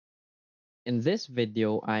In this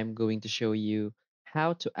video, I'm going to show you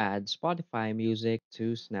how to add Spotify music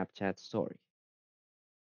to Snapchat Story.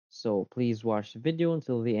 So please watch the video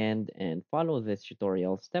until the end and follow this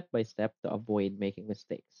tutorial step by step to avoid making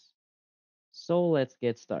mistakes. So let's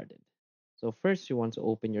get started. So first you want to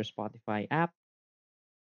open your Spotify app,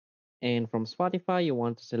 and from Spotify you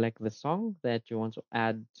want to select the song that you want to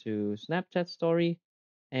add to Snapchat Story,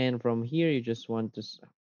 and from here you just want to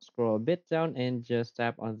scroll a bit down and just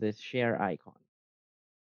tap on this share icon.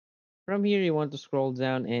 From here, you want to scroll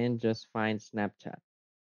down and just find Snapchat.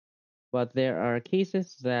 But there are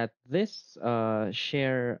cases that this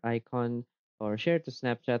share icon or share to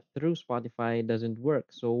Snapchat through Spotify doesn't work.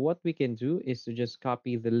 So what we can do is to just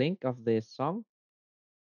copy the link of this song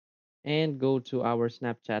and go to our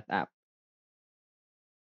Snapchat app.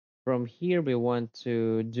 From here, we want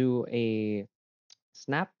to do a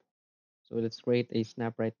snap. So let's create a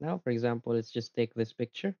snap right now. For example, let's just take this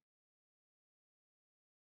picture.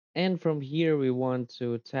 And from here, we want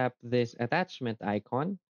to tap this attachment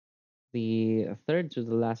icon, the third to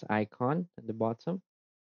the last icon at the bottom,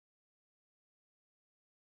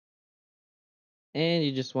 and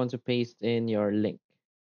you just want to paste in your link.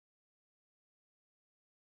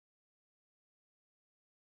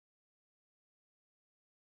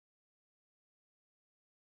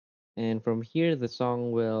 And from here, the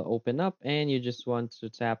song will open up, and you just want to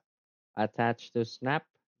tap attach to snap,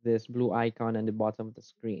 this blue icon on the bottom of the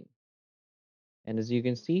screen. And as you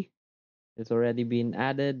can see, it's already been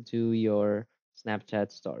added to your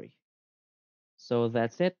Snapchat story. So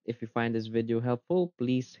that's it. If you find this video helpful,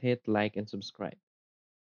 please hit like and subscribe.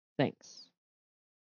 Thanks.